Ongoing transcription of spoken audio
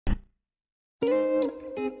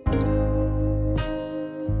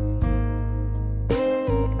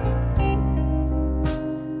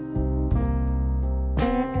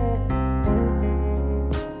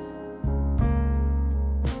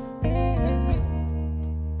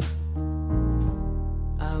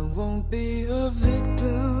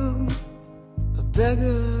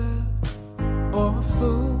beggar or a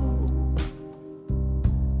fool,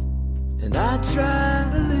 and I try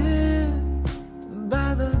to live by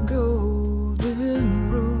the golden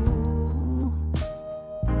rule.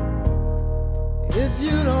 If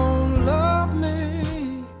you don't love me,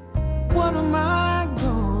 what am I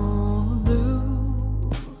gonna do?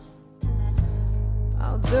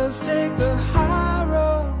 I'll just take the high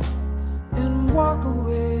road and walk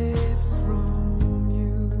away from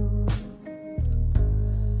you.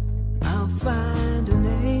 I'll find an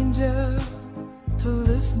angel to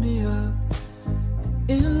lift me up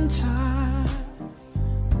in time.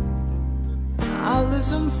 I'll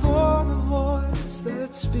listen for the voice that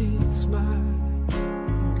speaks my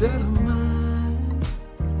better mind.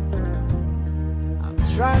 I'll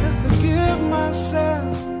try to forgive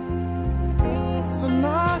myself for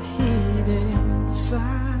not heeding the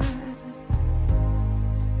signs,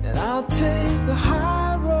 and I'll take the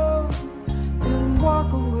high road and walk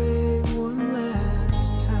away one last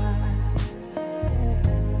time.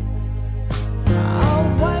 I'll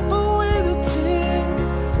wipe away the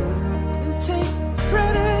tears and take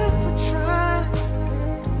credit for trying.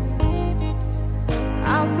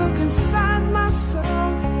 I'll look inside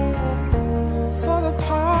myself for the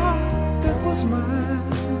part that was mine.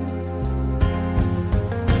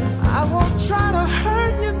 I won't try to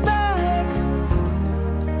hurt you back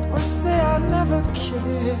or say I never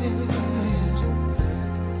cared.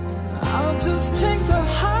 I'll just take the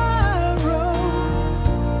high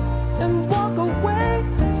road and walk away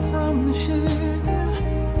from here.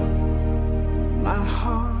 My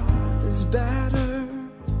heart is battered,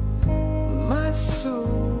 my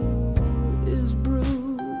soul is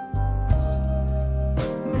bruised,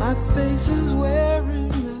 my face is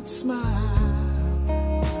wearing that smile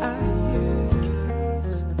I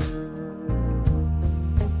use.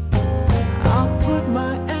 I'll put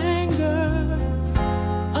my anger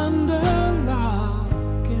under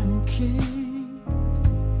lock and key,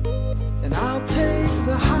 and I'll take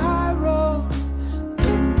the high road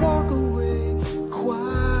and walk away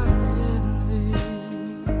quietly.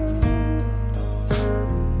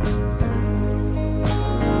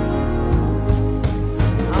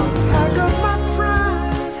 I'll pack up my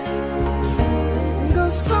pride and go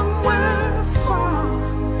somewhere far.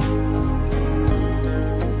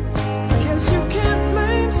 Guess you can't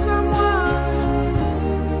blame someone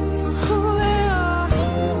for who they are.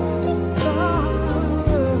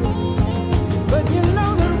 But you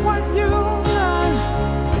know that what you've done,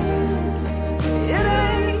 it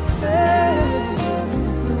ain't fair.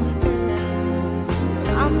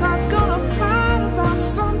 I'm not gonna fight about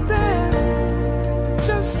something that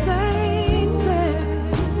just ain't there.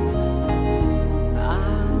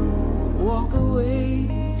 I'll walk away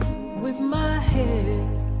with my head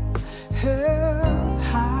held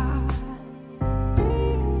high.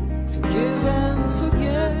 Forgive and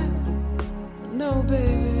forget, no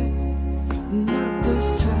baby, not this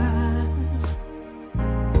time.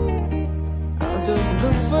 I'll just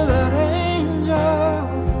look for that angel